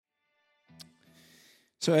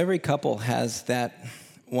So every couple has that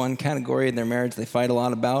one category in their marriage they fight a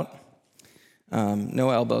lot about.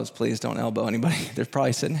 No elbows, please. Don't elbow anybody. They're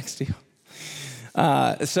probably sitting next to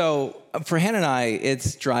you. So for Hannah and I,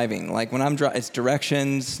 it's driving. Like when I'm driving, it's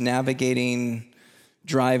directions, navigating,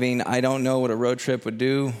 driving. I don't know what a road trip would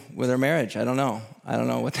do with our marriage. I don't know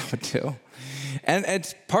what that would do. And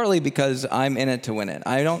it's partly because I'm in it to win it.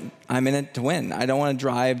 I'm in it to win. I don't want to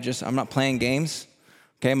drive I'm not playing games.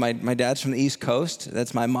 Okay, my dad's from the East Coast.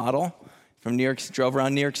 That's my model. From New York, drove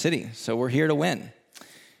around New York City. So we're here to win.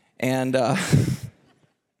 And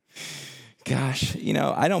gosh,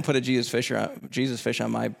 I don't put a Jesus fish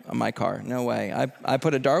on my car. No way. I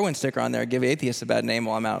put a Darwin sticker on there. Give atheists a bad name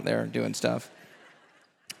while I'm out there doing stuff.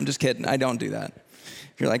 I'm just kidding. I don't do that.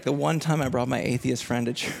 You're like, the one time I brought my atheist friend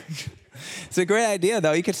to church. It's a great idea,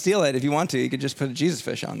 though. You could steal it if you want to. You could just put a Jesus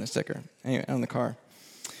fish on the sticker on the car.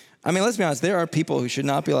 I mean, let's be honest. There are people who should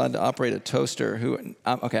not be allowed to operate a toaster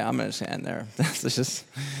okay, I'm going to end there.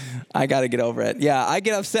 I got to get over it. Yeah, I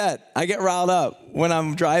get upset. I get riled up when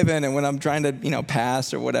I'm driving and when I'm trying to,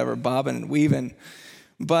 pass or whatever, bobbing and weaving.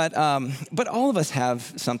 But all of us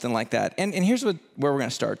have something like that. And here's where we're going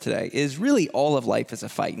to start today, is really all of life is a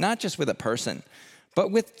fight, not just with a person,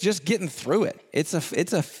 but with just getting through it. It's a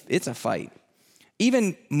fight.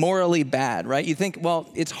 Even morally bad, right? You think, well,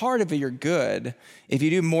 it's hard if you're good. If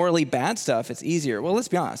you do morally bad stuff, it's easier. Well, let's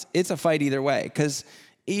be honest. It's a fight either way. Because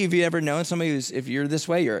have you ever known somebody if you're this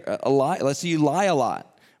way, you're a lie. Let's say you lie a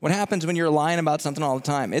lot. What happens when you're lying about something all the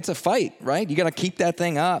time? It's a fight, right? You got to keep that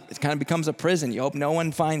thing up. It kind of becomes a prison. You hope no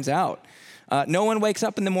one finds out. No one wakes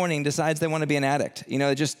up in the morning and decides they want to be an addict.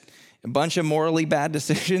 Just a bunch of morally bad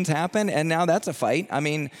decisions happen, and now that's a fight. I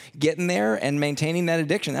mean, getting there and maintaining that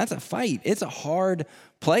addiction, that's a fight. It's a hard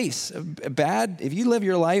place. If you live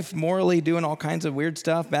your life morally doing all kinds of weird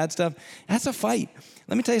stuff, bad stuff, that's a fight.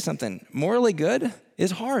 Let me tell you something. Morally good is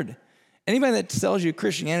hard. Anybody that sells you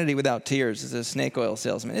Christianity without tears is a snake oil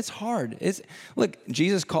salesman. It's hard. Look,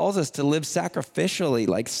 Jesus calls us to live sacrificially,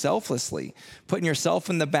 like selflessly, putting yourself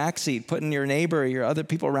in the back seat, putting your neighbor, your other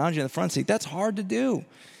people around you in the front seat. That's hard to do.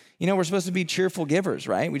 We're supposed to be cheerful givers,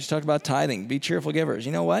 right? We just talked about tithing. Be cheerful givers.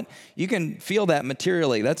 You know what? You can feel that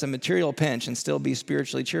materially. That's a material pinch and still be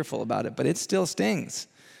spiritually cheerful about it. But it still stings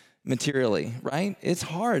materially, right? It's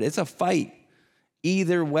hard. It's a fight.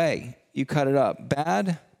 Either way, you cut it up.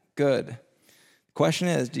 Bad, good. The question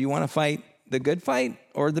is, do you want to fight the good fight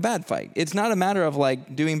or the bad fight? It's not a matter of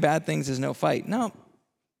like doing bad things is no fight. No,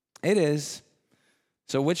 it is.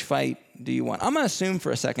 So which fight do you want? I'm going to assume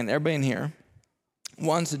for a second, everybody in here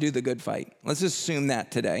wants to do the good fight. Let's just assume that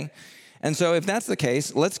today. And so if that's the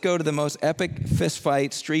case, let's go to the most epic fist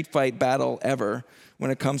fight, street fight battle ever when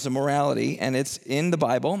it comes to morality. And it's in the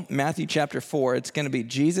Bible, Matthew chapter 4. It's going to be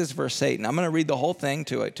Jesus versus Satan. I'm going to read the whole thing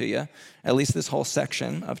to you, at least this whole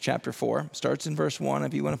section of chapter 4. Starts in verse 1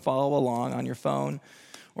 if you want to follow along on your phone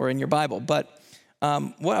or in your Bible. But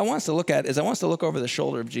what I want us to look at is I want us to look over the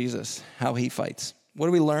shoulder of Jesus, how he fights. What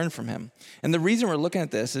do we learn from him? And the reason we're looking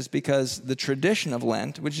at this is because the tradition of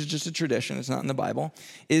Lent, which is just a tradition, it's not in the Bible,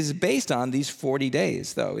 is based on these 40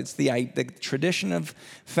 days, though. It's the tradition of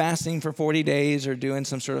fasting for 40 days or doing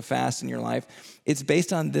some sort of fast in your life. It's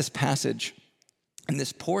based on this passage and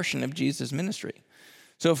this portion of Jesus' ministry.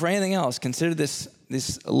 So for anything else, consider this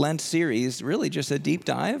Lent series really just a deep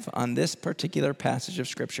dive on this particular passage of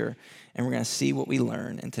Scripture, and we're going to see what we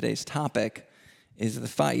learn. And today's topic is the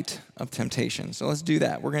fight of temptation. So let's do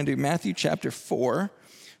that. We're going to do Matthew chapter 4,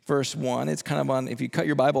 verse 1. It's kind of if you cut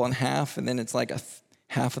your Bible in half, and then it's like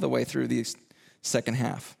half of the way through the second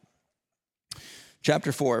half.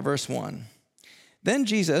 Chapter 4, verse 1. Then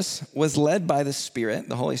Jesus was led by the Spirit,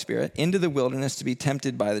 the Holy Spirit, into the wilderness to be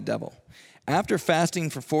tempted by the devil. After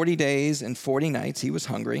fasting for 40 days and 40 nights, he was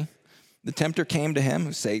hungry. The tempter came to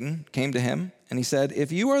him, Satan, came to him, and he said,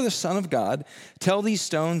 "If you are the Son of God, tell these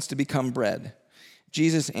stones to become bread."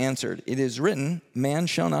 Jesus answered, "It is written, man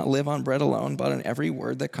shall not live on bread alone, but on every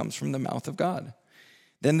word that comes from the mouth of God."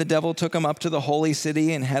 Then the devil took him up to the holy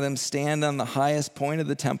city and had him stand on the highest point of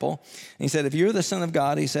the temple. And he said, "If you're the Son of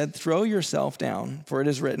God," he said, "throw yourself down, for it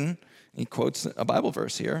is written," he quotes a Bible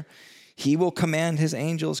verse here, "He will command his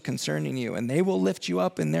angels concerning you, and they will lift you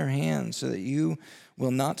up in their hands so that you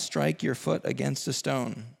will not strike your foot against a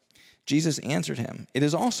stone." Jesus answered him, "It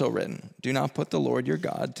is also written, do not put the Lord your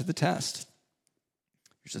God to the test."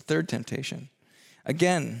 Here's the third temptation.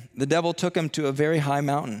 Again, the devil took him to a very high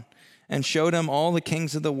mountain and showed him all the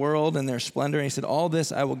kings of the world and their splendor. And he said, "All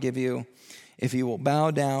this I will give you if you will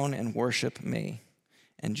bow down and worship me."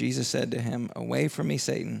 And Jesus said to him, "Away from me,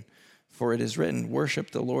 Satan, for it is written,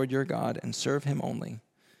 worship the Lord your God and serve him only."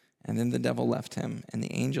 And then the devil left him, and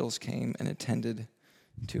the angels came and attended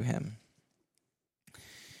to him.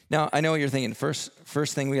 Now, I know what you're thinking.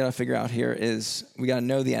 First thing we got to figure out here is we got to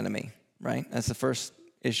know the enemy, right? That's the first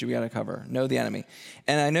issue we got to cover. Know the enemy.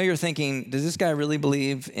 And I know you're thinking, does this guy really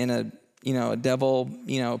believe in a devil,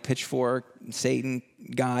 pitchfork, Satan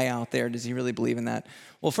guy out there? Does he really believe in that?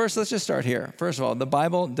 Well, first, let's just start here. First of all, the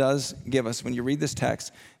Bible does give us, when you read this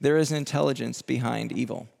text, there is an intelligence behind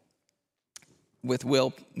evil. With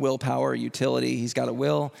willpower, utility. He's got a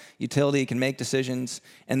will, utility, he can make decisions,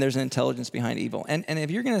 and there's an intelligence behind evil. And if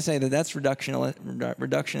you're going to say that that's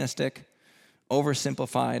reductionistic,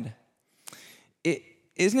 oversimplified,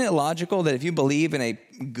 isn't it logical that if you believe in a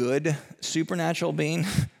good supernatural being,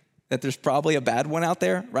 that there's probably a bad one out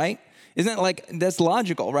there, right? Isn't it like, that's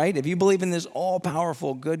logical, right? If you believe in this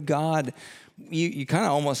all-powerful, good God, you kind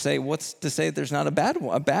of almost say, what's to say that there's not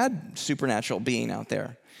a bad supernatural being out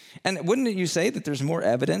there? And wouldn't you say that there's more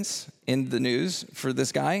evidence in the news for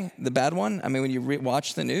this guy, the bad one? I mean, when you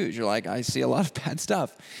watch the news, you're like, I see a lot of bad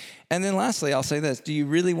stuff. And then lastly, I'll say this. Do you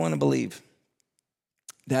really want to believe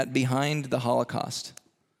that behind the Holocaust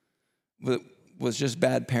was just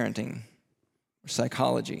bad parenting,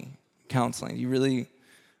 psychology, counseling? Do you really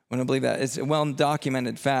want to believe that? It's a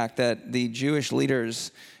well-documented fact that the Jewish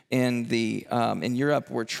leaders in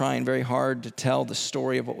Europe were trying very hard to tell the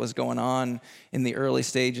story of what was going on in the early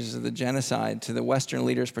stages of the genocide to the Western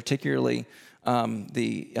leaders, particularly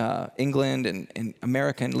the England and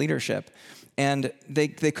American leadership. And they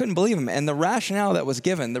couldn't believe him. And the rationale that was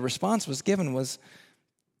given, the response was given was,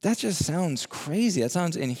 that just sounds crazy. That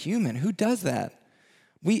sounds inhuman. Who does that?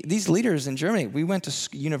 These leaders in Germany, we went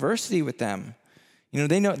to university with them.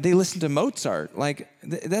 They listen to Mozart. Like,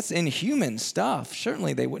 that's inhuman stuff.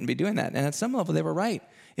 Certainly they wouldn't be doing that. And at some level, they were right.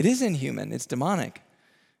 It is inhuman. It's demonic.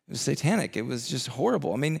 It was satanic. It was just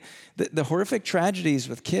horrible. I mean, the horrific tragedies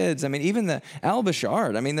with kids. I mean, even the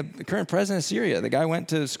al-Bashar. I mean, the current president of Syria, the guy went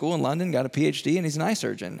to school in London, got a PhD, and he's an eye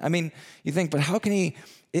surgeon. I mean, you think, but how can he?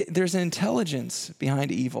 There's an intelligence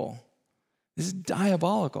behind evil. This is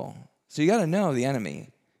diabolical. So you got to know the enemy.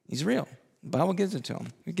 He's real. The Bible gives it to him.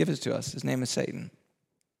 He gives it to us. His name is Satan.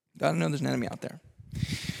 Got to know there's an enemy out there.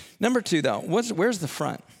 Number two, though, where's the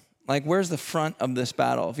front? Like, where's the front of this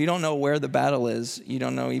battle? If you don't know where the battle is, you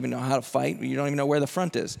don't even know how to fight, you don't even know where the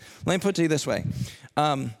front is. Let me put it to you this way.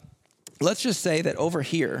 Let's just say that over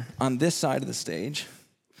here, on this side of the stage,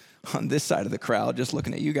 on this side of the crowd, just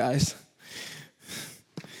looking at you guys,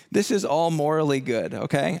 this is all morally good,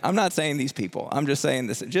 okay? I'm not saying these people. I'm just saying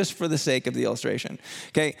this just for the sake of the illustration,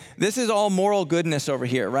 okay? This is all moral goodness over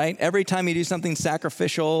here, right? Every time you do something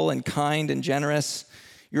sacrificial and kind and generous,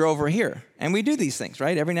 you're over here. And we do these things,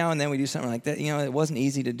 right? Every now and then we do something like that. It wasn't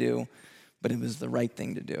easy to do, but it was the right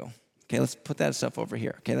thing to do. Okay, let's put that stuff over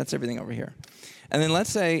here. Okay, that's everything over here. And then let's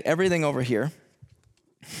say everything over here.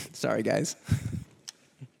 Sorry, guys.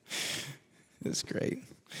 This is great.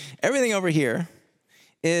 Everything over here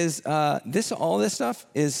is all this stuff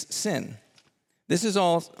is sin. This is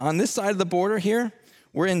all on this side of the border here.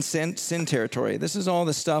 We're in sin territory. This is all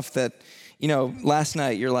the stuff that, last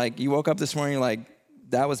night you woke up this morning, you're like,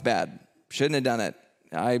 that was bad. Shouldn't have done it.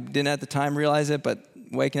 I didn't at the time realize it, but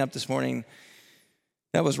waking up this morning,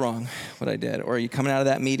 that was wrong, what I did. Or are you coming out of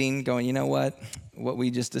that meeting going, you know what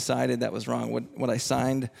we just decided, that was wrong. What I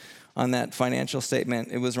signed on that financial statement,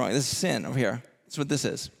 it was wrong. This is sin over here. That's what this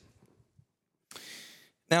is.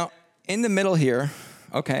 Now, in the middle here,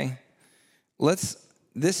 okay,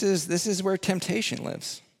 this is where temptation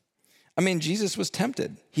lives. I mean, Jesus was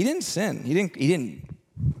tempted. He didn't sin. He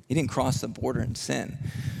didn't cross the border and sin.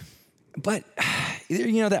 But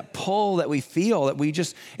that pull that we feel,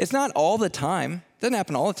 that it's not all the time. It doesn't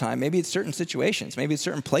happen all the time. Maybe it's certain situations. Maybe it's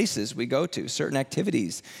certain places we go to, certain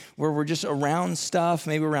activities where we're just around stuff,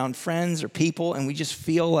 maybe around friends or people, and we just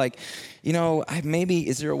feel like,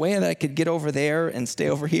 is there a way that I could get over there and stay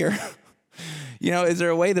over here? Is there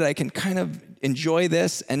a way that I can kind of enjoy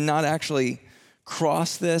this and not actually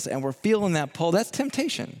cross this? And we're feeling that pull. That's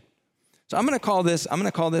temptation. So I'm going to call this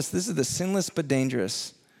is the sinless but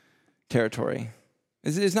dangerous territory.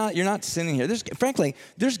 You're not sinning here. Frankly,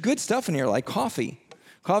 there's good stuff in here like coffee.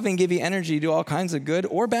 Coffee can give you energy to do all kinds of good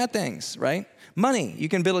or bad things, right? Money, you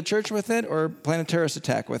can build a church with it or plan a terrorist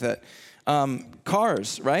attack with it.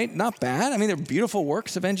 Cars, right? Not bad. I mean, they're beautiful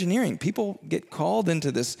works of engineering. People get called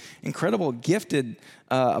into this incredible gifted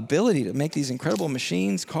ability to make these incredible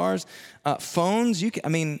machines, cars, phones.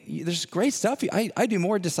 There's great stuff. I do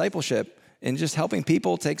more discipleship in just helping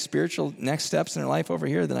people take spiritual next steps in their life over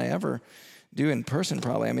here than I ever do in person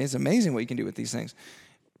probably. I mean, it's amazing what you can do with these things.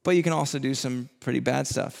 But you can also do some pretty bad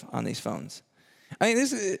stuff on these phones. I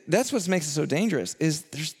mean, that's what makes it so dangerous, is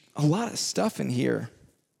there's a lot of stuff in here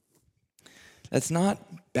that's not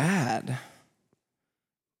bad.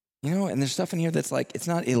 And there's stuff in here that's like, it's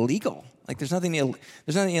not illegal. Like there's nothing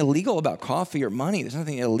illegal about coffee or money. There's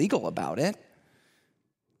nothing illegal about it.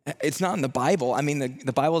 It's not in the Bible. I mean,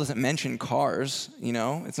 the Bible doesn't mention cars,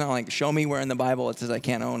 It's not like, show me where in the Bible it says I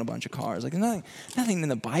can't own a bunch of cars. Like there's nothing in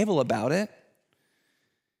the Bible about it.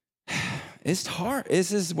 It's hard.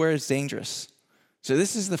 This is where it's dangerous. So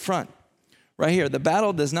this is the front. Right here, the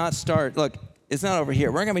battle does not start. Look, it's not over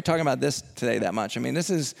here. We're not going to be talking about this today that much. I mean,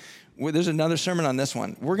 there's another sermon on this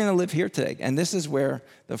one. We're going to live here today, and this is where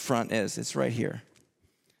the front is. It's right here.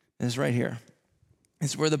 It's right here.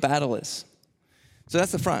 It's where the battle is. So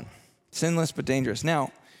that's the front. Sinless but dangerous.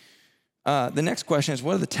 Now, the next question is,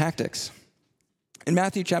 what are the tactics? In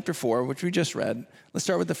Matthew chapter 4, which we just read, let's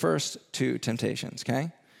start with the first two temptations,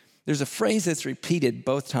 okay? There's a phrase that's repeated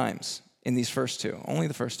both times in these first two, only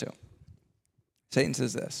the first two. Satan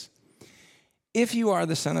says this: if you are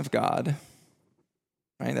the Son of God,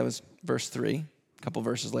 right? That was verse 3. A couple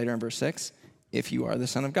verses later in verse 6, if you are the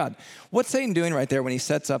Son of God. What's Satan doing right there when he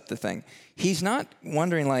sets up the thing? He's not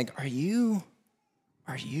wondering like, are you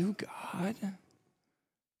God?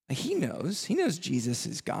 He knows Jesus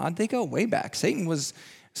is God. They go way back. Satan was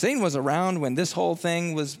around when this whole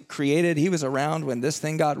thing was created. He was around when this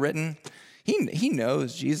thing got written. He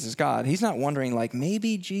knows Jesus is God. He's not wondering like,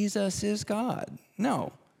 maybe Jesus is God.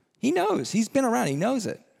 No, he knows. He's been around. He knows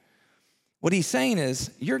it. What he's saying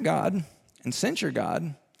is, you're God, and since you're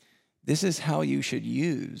God, this is how you should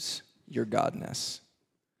use your godness.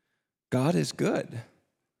 God is good.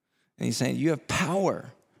 And he's saying, you have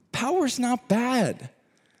power. Power's not bad.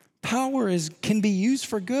 Power can be used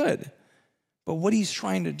for good. But what he's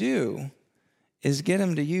trying to do is get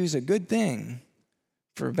him to use a good thing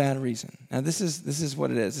for a bad reason. Now, this is what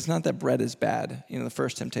it is. It's not that bread is bad. The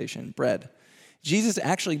first temptation, bread. Jesus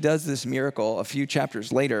actually does this miracle a few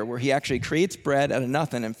chapters later where he actually creates bread out of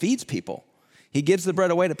nothing and feeds people. He gives the bread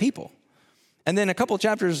away to people. And then a couple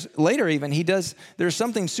chapters later even, there's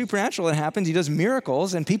something supernatural that happens. He does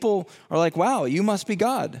miracles and people are like, wow, you must be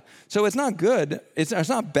God. So it's not good. It's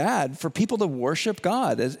not bad for people to worship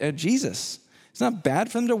God as Jesus. It's not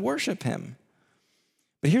bad for them to worship him.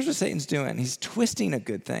 But here's what Satan's doing. He's twisting a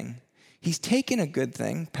good thing. He's taking a good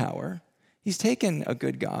thing, power. He's taken a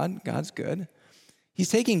good God. God's good. He's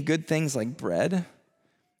taking good things like bread,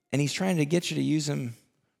 and he's trying to get you to use them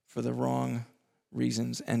for the wrong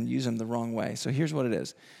reasons and use them the wrong way. So here's what it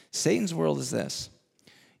is. Satan's world is this.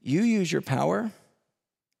 You use your power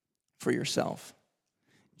for yourself.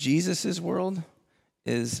 Jesus' world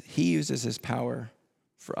is he uses his power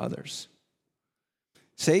for others.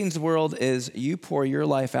 Satan's world is you pour your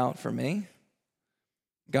life out for me.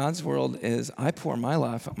 God's world is I pour my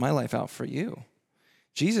life out for you.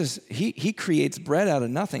 Jesus, he creates bread out of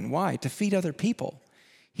nothing. Why? To feed other people.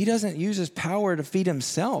 He doesn't use his power to feed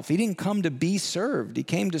himself. He didn't come to be served. He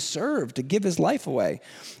came to serve, to give his life away.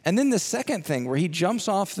 And then the second thing where he jumps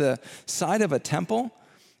off the side of a temple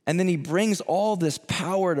and then he brings all this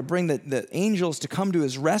power to bring the angels to come to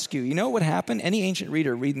his rescue. You know what would happen? Any ancient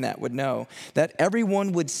reader reading that would know that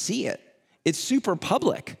everyone would see it. It's super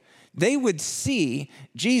public. They would see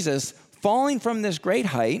Jesus falling from this great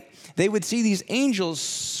height. They would see these angels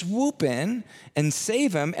swoop in and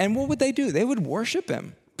save him. And what would they do? They would worship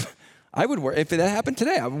him. I would worship. If that happened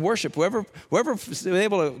today, I would worship whoever was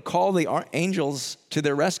able to call the angels to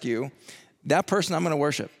their rescue. That person I'm going to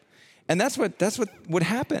worship. And that's what would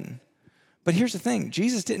happen. But here's the thing.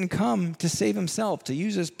 Jesus didn't come to save himself, to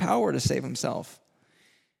use his power to save himself,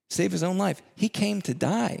 save his own life. He came to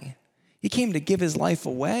die. He came to give his life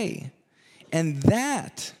away. And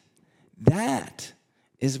that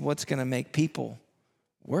is what's going to make people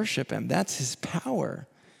worship him. That's his power,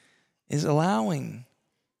 is allowing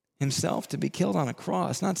himself to be killed on a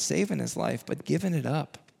cross, not saving his life, but giving it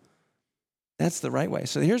up. That's the right way.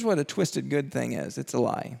 So here's what a twisted good thing is. It's a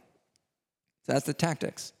lie. So that's the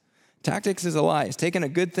tactics. Tactics is a lie. It's taking a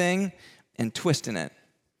good thing and twisting it.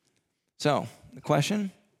 So the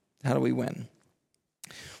question, how do we win?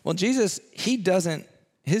 Well, Jesus, he doesn't,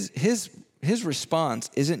 his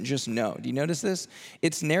response isn't just no. Do you notice this?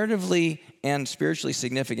 It's narratively and spiritually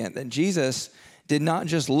significant that Jesus did not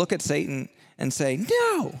just look at Satan and say,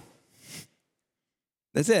 no.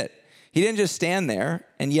 That's it. He didn't just stand there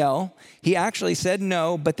and yell. He actually said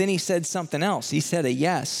no, but then he said something else. He said a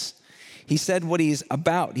yes. He said what he's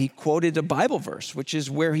about. He quoted a Bible verse, which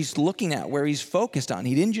is where he's looking at, where he's focused on.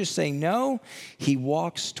 He didn't just say no. He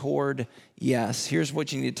walks toward yes. Here's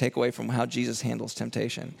what you need to take away from how Jesus handles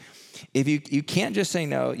temptation. If you can't just say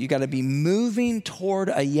no, you got to be moving toward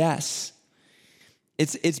a yes.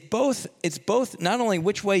 It's both not only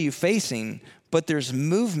which way you're facing, but there's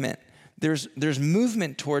movement. there's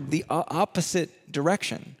movement toward the opposite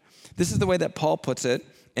direction. This is the way that Paul puts it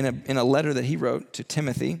in a letter that he wrote to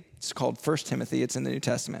Timothy. It's called 1 Timothy. It's in the New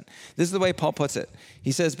Testament. This is the way Paul puts it.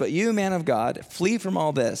 He says, but you, man of God, flee from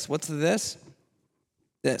all this. What's this?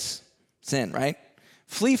 This. Sin, right?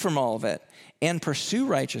 Flee from all of it and pursue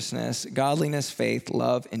righteousness, godliness, faith,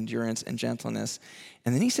 love, endurance, and gentleness.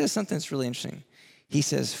 And then he says something that's really interesting. He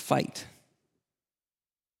says, fight.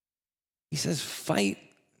 He says, fight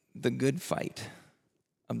the good fight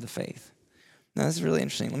of the faith. Now, this is really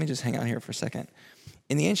interesting. Let me just hang out here for a second.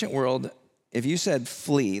 In the ancient world, if you said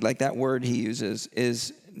flee, like that word he uses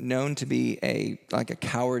is known to be like a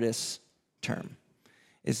cowardice term.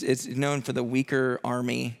 It's known for the weaker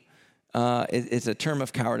army. It's a term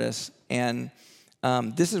of cowardice. And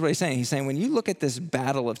this is what he's saying. He's saying when you look at this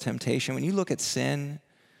battle of temptation, when you look at sin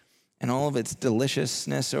and all of its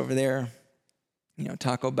deliciousness over there,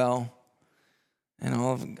 Taco Bell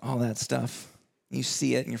and all that stuff, you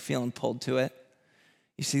see it and you're feeling pulled to it.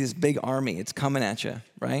 You see this big army. It's coming at you,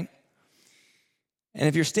 right? And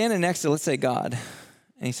if you're standing next to, let's say, God,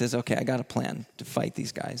 and he says, okay, I got a plan to fight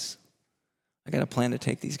these guys. I got a plan to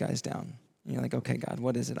take these guys down. And you're like, okay, God,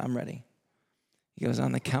 what is it? I'm ready. He goes,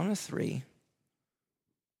 on the count of 3,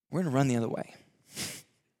 we're going to run the other way.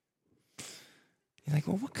 You're like,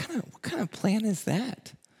 well, what kind of plan is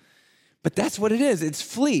that? But that's what it is. It's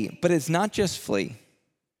flee, but it's not just flee.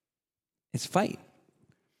 It's fight.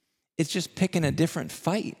 It's just picking a different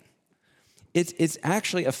fight. It's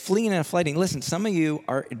actually a fleeing and a fighting. Listen, some of you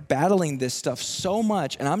are battling this stuff so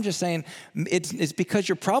much, and I'm just saying it's because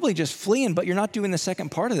you're probably just fleeing, but you're not doing the second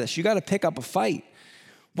part of this. You got to pick up a fight.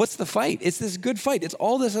 What's the fight? It's this good fight. It's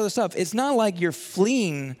all this other stuff. It's not like you're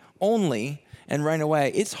fleeing only and running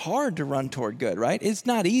away. It's hard to run toward good, right? It's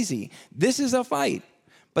not easy. This is a fight.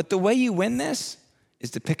 But the way you win this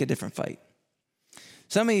is to pick a different fight.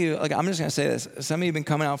 Some of you, I'm just going to say this. Some of you have been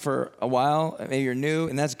coming out for a while. Maybe you're new,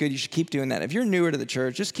 and that's good. You should keep doing that. If you're newer to the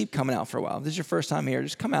church, just keep coming out for a while. If this is your first time here,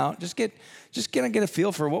 just come out. Just get a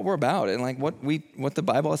feel for what we're about and what the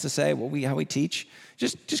Bible has to say, how we teach.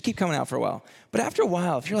 Just keep coming out for a while. But after a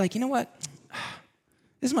while, if you're like, you know what?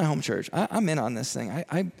 This is my home church. I'm in on this thing.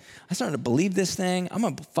 I started to believe this thing. I'm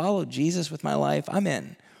going to follow Jesus with my life. I'm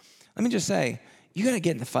in. Let me just say, you got to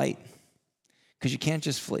get in the fight because you can't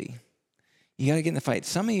just flee. You got to get in the fight.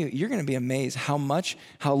 Some of you, you're going to be amazed how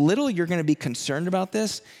little you're going to be concerned about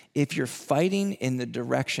this if you're fighting in the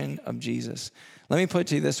direction of Jesus. Let me put it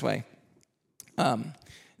to you this way. Let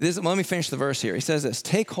me finish the verse here. He says this,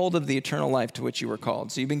 take hold of the eternal life to which you were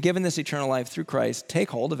called. So you've been given this eternal life through Christ.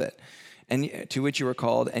 Take hold of it, and to which you were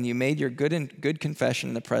called, and you made your good confession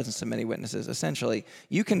in the presence of many witnesses. Essentially,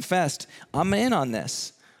 you confessed, I'm in on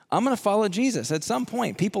this. I'm going to follow Jesus at some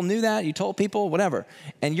point. People knew that. You told people, whatever.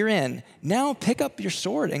 And you're in. Now pick up your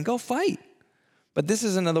sword and go fight. But this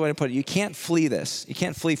is another way to put it. You can't flee this. You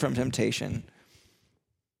can't flee from temptation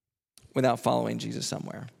without following Jesus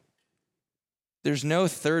somewhere. There's no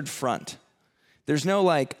third front. There's no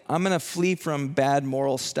I'm going to flee from bad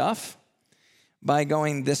moral stuff by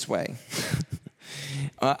going this way.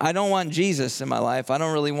 I don't want Jesus in my life. I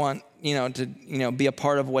don't really want to be a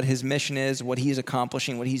part of what his mission is, what he's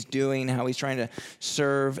accomplishing, what he's doing, how he's trying to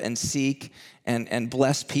serve and seek and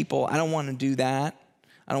bless people. I don't want to do that.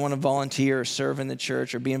 I don't want to volunteer or serve in the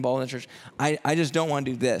church or be involved in the church. I just don't want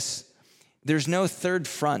to do this. There's no third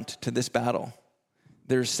front to this battle.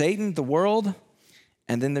 There's Satan, the world,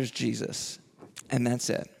 and then there's Jesus. And that's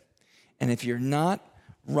it. And if you're not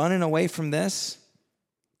running away from this,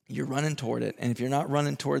 you're running toward it. And if you're not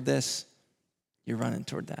running toward this, you're running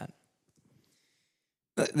toward that.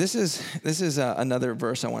 This is another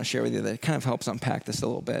verse I want to share with you that kind of helps unpack this a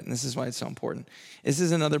little bit, and this is why it's so important. This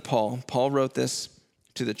is another Paul. Paul wrote this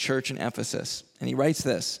to the church in Ephesus, and he writes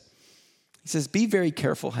this. He says, be very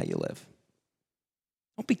careful how you live.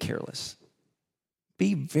 Don't be careless.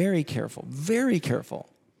 Be very careful, very careful.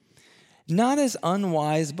 Not as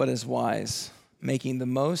unwise, but as wise, making the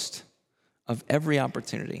most of every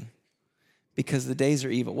opportunity, because the days are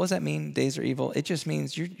evil. What does that mean, days are evil? It just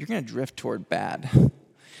means you're going to drift toward bad.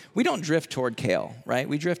 We don't drift toward kale, right?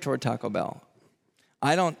 We drift toward Taco Bell.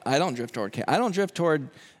 I don't drift toward kale. I don't drift toward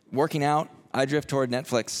working out. I drift toward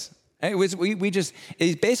Netflix.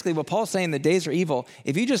 It's basically what Paul's saying, the days are evil.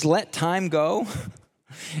 If you just let time go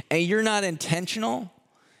and you're not intentional,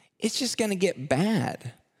 it's just going to get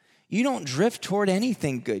bad. You don't drift toward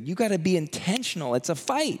anything good. You got to be intentional. It's a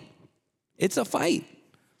fight. It's a fight.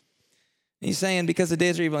 He's saying, because the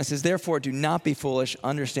days are evil, he says, therefore, do not be foolish.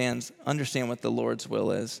 Understand what the Lord's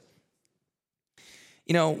will is.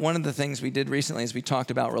 You know, one of the things we did recently is we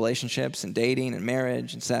talked about relationships and dating and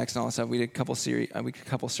marriage and sex and all that stuff. We did a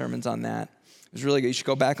couple sermons on that. It was really good. You should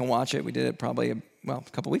go back and watch it. We did it probably, a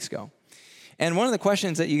couple weeks ago. And one of the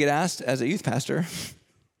questions that you get asked as a youth pastor,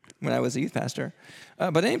 when I was a youth pastor,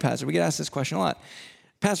 but any pastor, we get asked this question a lot.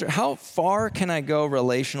 Pastor, how far can I go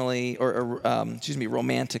relationally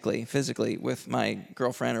romantically, physically with my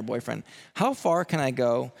girlfriend or boyfriend? How far can I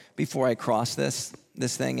go before I cross this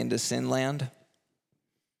thing into sin land?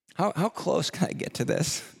 How close can I get to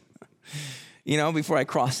this, before I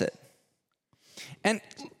cross it? And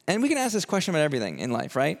we can ask this question about everything in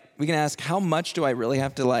life, right? We can ask, how much do I really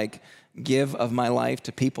have to give of my life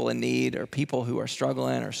to people in need or people who are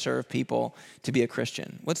struggling or serve people to be a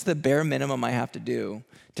Christian? What's the bare minimum I have to do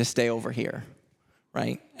to stay over here,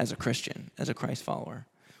 right? As a Christian, as a Christ follower.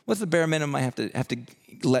 What's the bare minimum I have to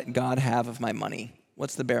let God have of my money?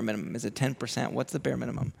 What's the bare minimum? Is it 10%? What's the bare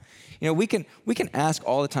minimum? We can ask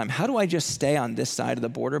all the time, how do I just stay on this side of the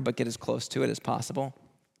border but get as close to it as possible?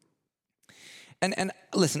 And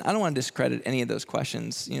listen, I don't want to discredit any of those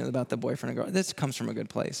questions, about the boyfriend and girl. This comes from a good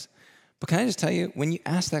place. But can I just tell you, when you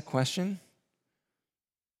ask that question,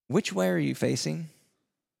 which way are you facing?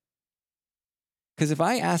 Because if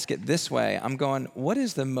I ask it this way, I'm going, what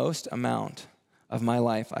is the most amount of my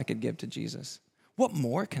life I could give to Jesus? What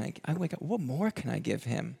more can I wake up, what more can I give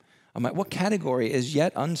him? What category is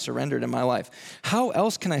yet unsurrendered in my life? How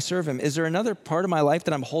else can I serve him? Is there another part of my life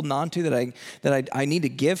that I'm holding on to that I need to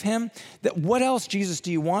give him? What else, Jesus,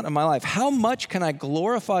 do you want in my life? How much can I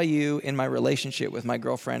glorify you in my relationship with my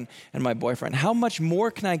girlfriend and my boyfriend? How much more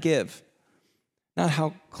can I give? Not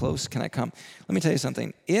how close can I come? Let me tell you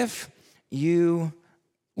something. If you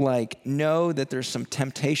know that there's some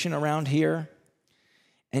temptation around here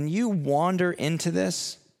and you wander into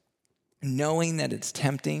this knowing that it's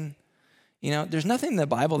tempting, there's nothing in the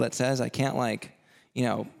Bible that says I can't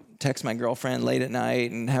text my girlfriend late at night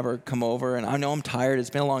and have her come over, and I know I'm tired, it's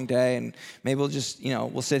been a long day, and maybe we'll just,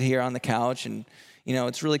 we'll sit here on the couch and,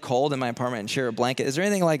 it's really cold in my apartment and share a blanket. Is there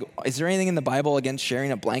anything in the Bible against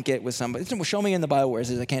sharing a blanket with somebody? Show me in the Bible where it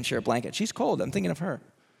says I can't share a blanket. She's cold, I'm thinking of her.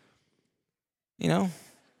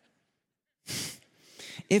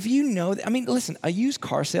 If listen, a used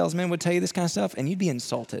car salesman would tell you this kind of stuff and you'd be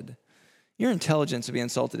insulted. Your intelligence would be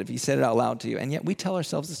insulted if he said it out loud to you. And yet we tell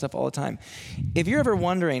ourselves this stuff all the time. If you're ever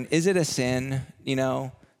wondering, is it a sin,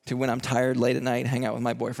 to when I'm tired late at night, hang out with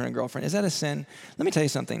my boyfriend or girlfriend, is that a sin? Let me tell you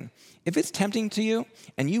something. If it's tempting to you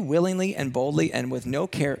and you willingly and boldly and with no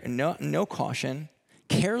care, no caution,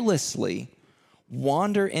 carelessly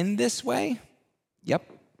wander in this way, yep.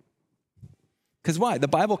 Because why? The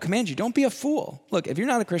Bible commands you, don't be a fool. Look, if you're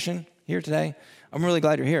not a Christian here today, I'm really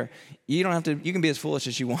glad you're here. You can be as foolish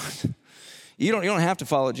as you want. You don't have to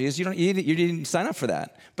follow Jesus. You didn't sign up for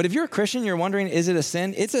that. But if you're a Christian, you're wondering, is it a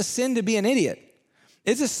sin? It's a sin to be an idiot.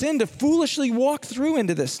 It's a sin to foolishly walk through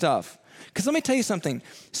into this stuff. Because let me tell you something.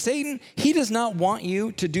 Satan, he does not want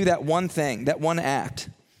you to do that one thing, that one act,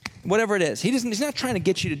 whatever it is. He's not trying to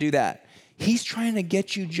get you to do that. He's trying to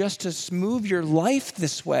get you just to move your life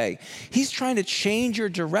this way. He's trying to change your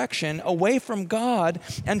direction away from God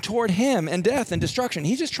and toward him and death and destruction.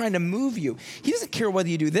 He's just trying to move you. He doesn't care whether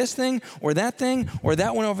you do this thing or that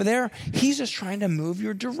one over there. He's just trying to move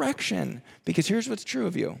your direction. Because here's what's true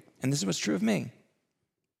of you, and this is what's true of me.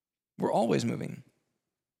 We're always moving.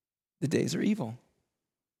 The days are evil.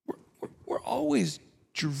 We're always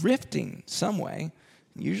drifting some way.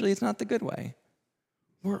 Usually it's not the good way.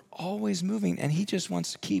 We're always moving, and he just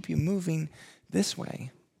wants to keep you moving this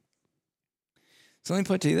way. So let me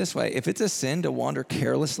put it to you this way. If it's a sin to wander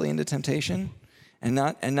carelessly into temptation and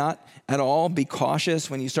not at all be cautious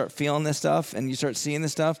when you start feeling this stuff and you start seeing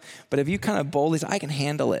this stuff, but if you kind of boldly say, I can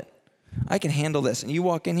handle it. I can handle this. And you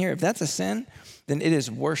walk in here, if that's a sin, then it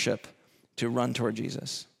is worship to run toward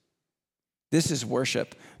Jesus. This is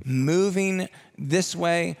worship. Moving this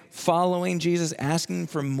way, following Jesus, asking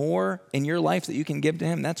for more in your life that you can give to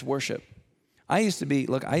him, that's worship. I used to be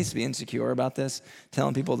insecure about this,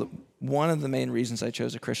 telling people that one of the main reasons I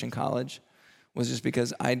chose a Christian college was just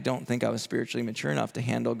because I don't think I was spiritually mature enough to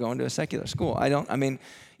handle going to a secular school.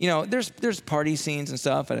 There's party scenes and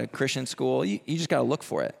stuff at a Christian school. You just got to look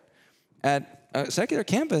for it. At a secular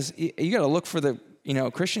campus, you got to look for the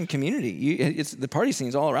Christian community. It's the party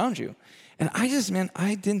scenes all around you. And I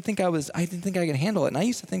didn't think I could handle it. And I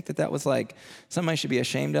used to think that was like something I should be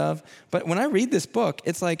ashamed of. But when I read this book,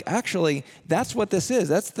 it's like, actually, that's what this is.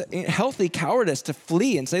 That's the healthy cowardice to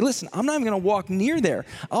flee and say, listen, I'm not even going to walk near there.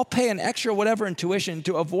 I'll pay an extra whatever in tuition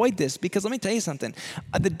to avoid this. Because let me tell you something.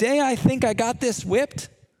 The day I think I got this whipped,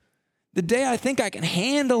 the day I think I can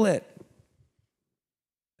handle it,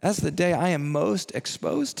 That's the day I am most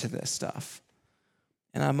exposed to this stuff,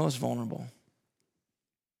 and I'm most vulnerable.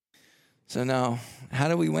 So now, how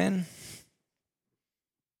do we win?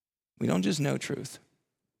 We don't just know truth.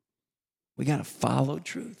 We got to follow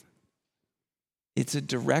truth. It's a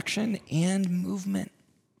direction and movement.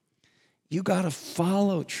 You got to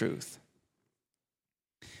follow truth.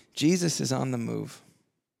 Jesus is on the move.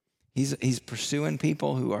 He's pursuing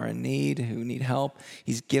people who are in need, who need help.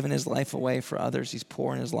 He's giving his life away for others. He's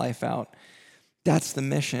pouring his life out. That's the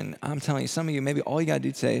mission. I'm telling you, some of you, maybe all you got to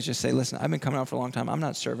do today is just say, listen, I've been coming out for a long time. I'm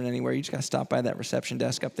not serving anywhere. You just got to stop by that reception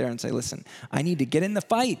desk up there and say, listen, I need to get in the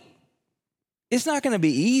fight. It's not going to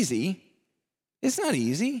be easy. It's not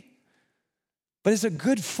easy, but it's a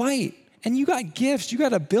good fight. And you got gifts, you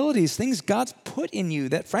got abilities, things God's put in you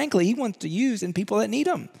that, frankly, he wants to use in people that need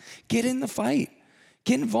them. Get in the fight.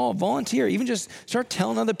 Get involved, volunteer, even just start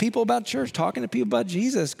telling other people about church, talking to people about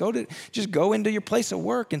Jesus. Just go into your place of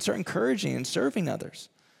work and start encouraging and serving others.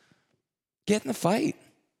 Get in the fight.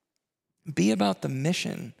 Be about the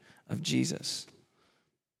mission of Jesus.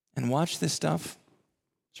 And watch this stuff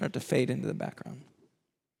start to fade into the background.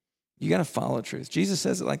 You got to follow truth. Jesus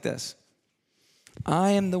says it like this: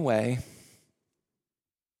 I am the way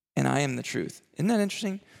and I am the truth. Isn't that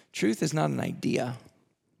interesting? Truth is not an idea.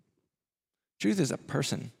 Truth is a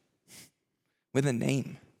person with a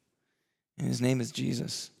name, and his name is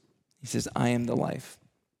Jesus. He says, I am the life.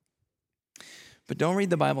 But don't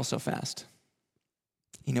read the Bible so fast.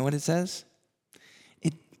 You know what it says?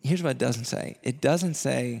 Here's what it doesn't say. It doesn't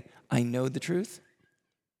say, I know the truth.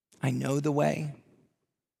 I know the way.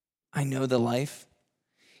 I know the life.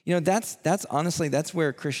 You know, that's honestly, that's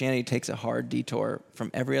where Christianity takes a hard detour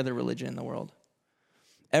from every other religion in the world.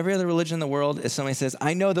 Every other religion in the world is somebody says,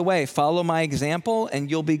 I know the way, follow my example and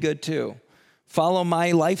you'll be good too. Follow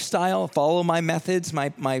my lifestyle, follow my methods, my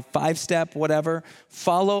 5-step, whatever.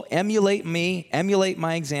 Emulate me, emulate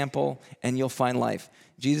my example, and you'll find life.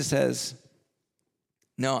 Jesus says,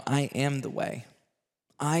 no, I am the way.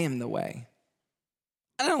 I am the way.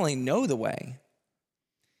 I not only know the way.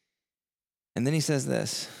 And then he says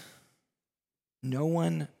this, no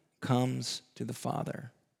one comes to the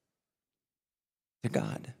Father, to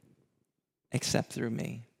God, except through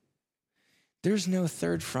me. There's no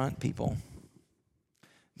third front, people.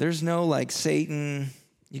 There's no like Satan,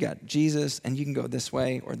 you got Jesus, and you can go this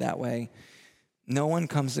way or that way. No one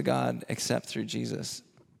comes to God except through Jesus.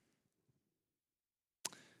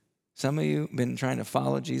 Some of you have been trying to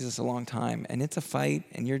follow Jesus a long time, and it's a fight,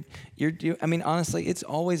 and I mean, honestly, it's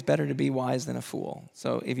always better to be wise than a fool.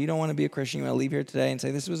 So if you don't want to be a Christian, you want to leave here today and say,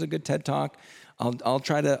 this was a good TED Talk. I'll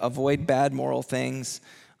try to avoid bad moral things.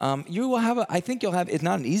 You will have, it's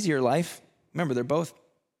not an easier life. Remember, they're both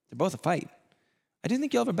a fight. I do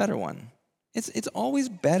think you'll have a better one. It's always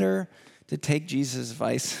better to take Jesus'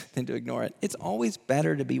 advice than to ignore it. It's always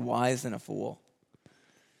better to be wise than a fool.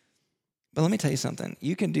 But let me tell you something.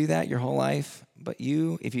 You can do that your whole life, but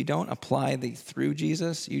if you don't apply the through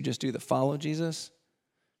Jesus, you just do the follow Jesus,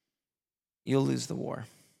 you'll lose the war.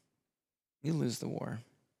 You'll lose the war.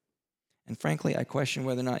 And frankly, I question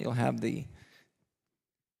whether or not you'll have the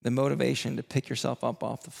motivation to pick yourself up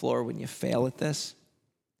off the floor when you fail at this,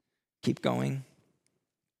 keep going,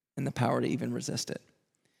 and the power to even resist it.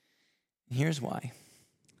 And here's why.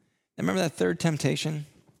 Remember that third temptation?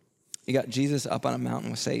 You got Jesus up on a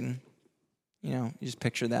mountain with Satan. You know, you just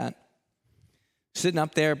picture that. Sitting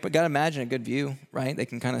up there, but got to imagine a good view, right? They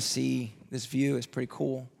can kind of see this view is pretty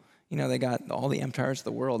cool. You know, they got all the empires of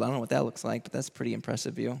the world. I don't know what that looks like, but that's a pretty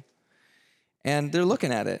impressive view. And they're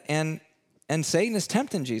looking at it. And Satan is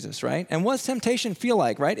tempting Jesus, right? And what does temptation feel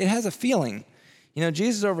like, right? It has a feeling. You know,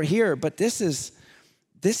 Jesus is over here, but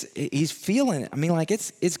he's feeling it. I mean, like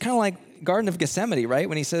it's kind of like Garden of Gethsemane, right?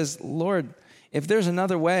 When he says, Lord, if there's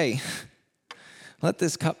another way, let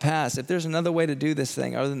this cup pass. If there's another way to do this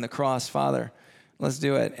thing other than the cross, Father, let's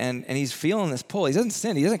do it. And he's feeling this pull. He doesn't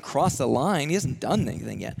sin. He doesn't cross the line. He hasn't done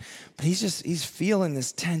anything yet. But he's feeling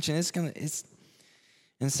this tension.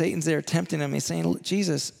 And Satan's there tempting him. He's saying,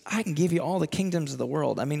 Jesus, I can give you all the kingdoms of the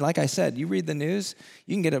world. I mean, like I said, you read the news,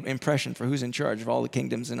 you can get an impression for who's in charge of all the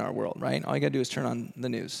kingdoms in our world, right? All you got to do is turn on the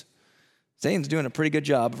news. Satan's doing a pretty good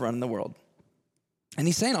job of running the world. And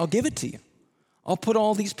he's saying, I'll give it to you. I'll put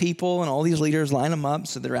all these people and all these leaders, line them up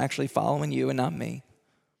so they're actually following you and not me.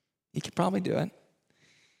 You could probably do it.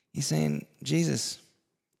 He's saying, Jesus,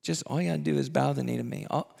 just all you got to do is bow the knee to me.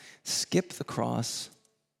 I'll skip the cross.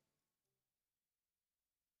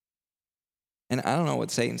 And I don't know what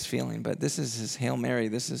Satan's feeling, but this is his Hail Mary.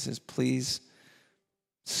 This is his please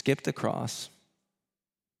skip the cross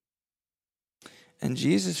And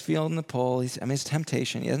Jesus feeling the pull. It's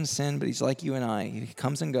temptation. He hasn't sinned, but he's like you and I. He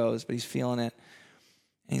comes and goes, but he's feeling it.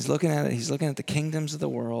 And he's looking at it. He's looking at the kingdoms of the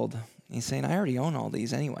world. He's saying, I already own all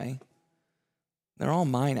these anyway. They're all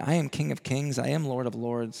mine. I am King of Kings. I am Lord of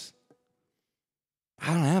Lords.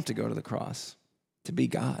 I don't have to go to the cross to be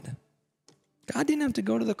God. God didn't have to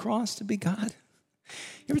go to the cross to be God.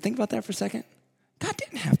 You ever think about that for a second? God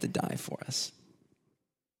didn't have to die for us.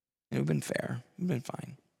 It would have been fair. It would have been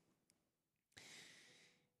fine.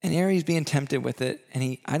 And Aries being tempted with it,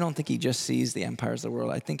 and I don't think he just sees the empires of the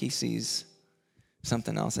world. I think he sees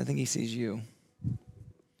something else. I think he sees you.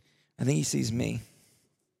 I think he sees me.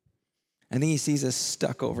 I think he sees us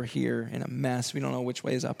stuck over here in a mess. We don't know which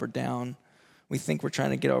way is up or down. We think we're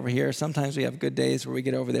trying to get over here. Sometimes we have good days where we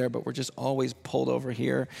get over there, but we're just always pulled over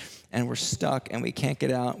here, and we're stuck, and we can't get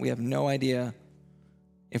out. We have no idea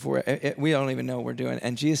if we don't even know what we're doing.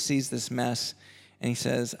 And Jesus sees this mess, and he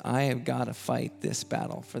says, I have got to fight this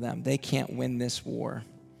battle for them. They can't win this war.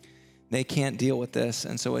 They can't deal with this.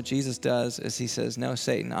 And so what Jesus does is he says, no,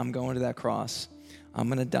 Satan, I'm going to that cross. I'm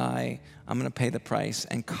going to die. I'm going to pay the price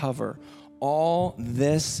and cover all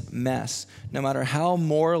this mess. No matter how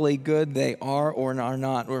morally good they are or are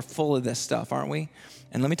not, we're full of this stuff, aren't we?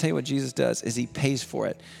 And let me tell you what Jesus does is he pays for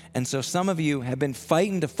it. And so some of you have been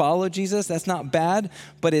fighting to follow Jesus. That's not bad,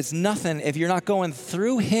 but it's nothing if you're not going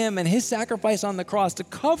through him and his sacrifice on the cross to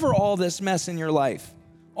cover all this mess in your life.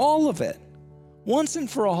 All of it, once and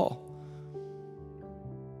for all.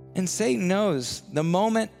 And Satan knows the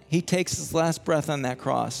moment he takes his last breath on that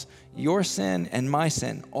cross, your sin and my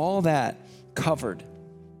sin, all that covered.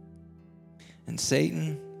 And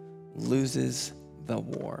Satan loses the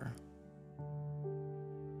war.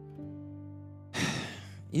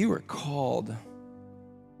 You were called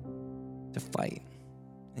to fight,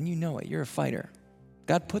 and you know it. You're a fighter.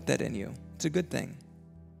 God put that in you. It's a good thing.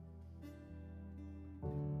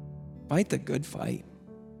 Fight the good fight.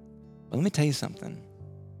 But let me tell you something.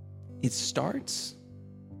 It starts,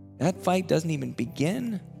 that fight doesn't even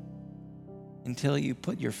begin until you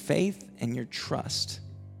put your faith and your trust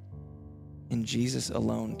in Jesus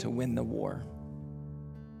alone to win the war.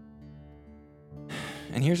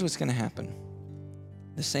 And here's what's going to happen.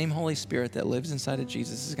 The same Holy Spirit that lives inside of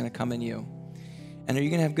Jesus is going to come in you. And are you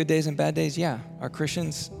going to have good days and bad days? Yeah. Are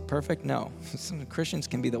Christians perfect? No. Some Christians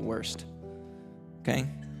can be the worst. Okay?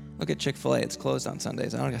 Look at Chick-fil-A. It's closed on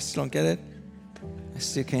Sundays. I still don't get it. I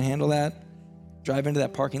still can't handle that. Drive into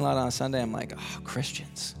that parking lot on a Sunday. I'm like, oh,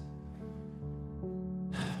 Christians.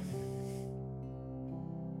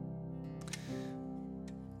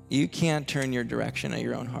 You can't turn your direction of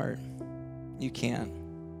your own heart. You can't.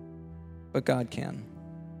 But God can.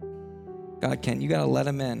 God can. You got to let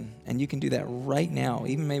him in. And you can do that right now.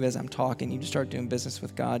 Even maybe as I'm talking, you just start doing business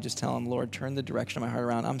with God. Just tell him, Lord, turn the direction of my heart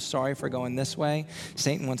around. I'm sorry for going this way.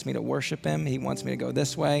 Satan wants me to worship him. He wants me to go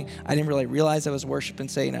this way. I didn't really realize I was worshiping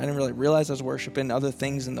Satan. I didn't really realize I was worshiping other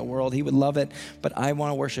things in the world. He would love it. But I want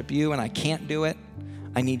to worship you, and I can't do it.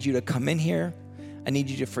 I need you to come in here. I need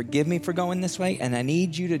you to forgive me for going this way. And I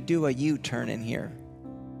need you to do a U-turn in here.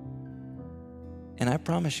 And I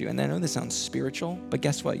promise you, and I know this sounds spiritual, but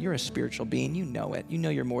guess what? You're a spiritual being. You know it. You know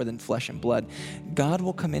you're more than flesh and blood. God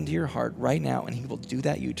will come into your heart right now, and he will do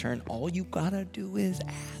that U-turn. All you got to do is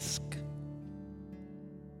ask.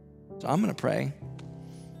 So I'm going to pray,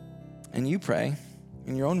 and you pray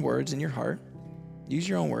in your own words, in your heart. Use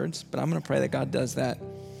your own words, but I'm going to pray that God does that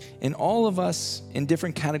in all of us in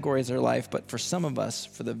different categories of our life, but for some of us,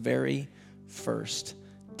 for the very first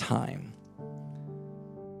time.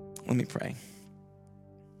 Let me pray.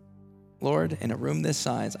 Lord, in a room this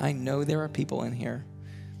size, I know there are people in here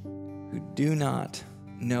who do not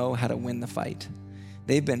know how to win the fight.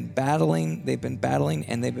 They've been battling, and they've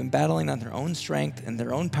been battling on their own strength and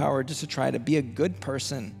their own power just to try to be a good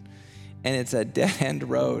person. And it's a dead-end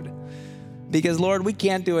road. Because, Lord, we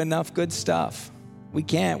can't do enough good stuff. We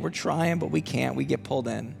can't. We're trying, but we can't. We get pulled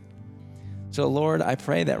in. So, Lord, I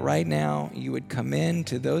pray that right now you would come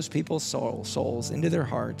into those people's souls, into their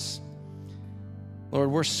hearts. Lord,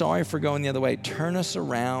 we're sorry for going the other way. Turn us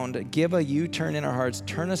around. Give a U-turn in our hearts.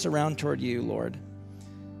 Turn us around toward you, Lord.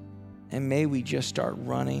 And may we just start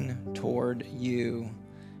running toward you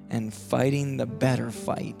and fighting the better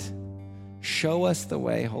fight. Show us the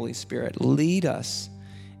way, Holy Spirit. Lead us.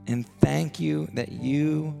 And thank you that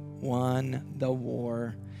you won the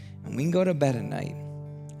war. And we can go to bed at night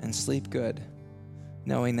and sleep good,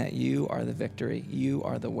 knowing that you are the victory, you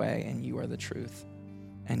are the way, and you are the truth.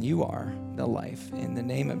 And you are the life. In the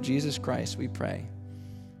name of Jesus Christ, we pray.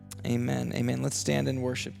 Amen. Amen. Let's stand and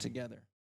worship together.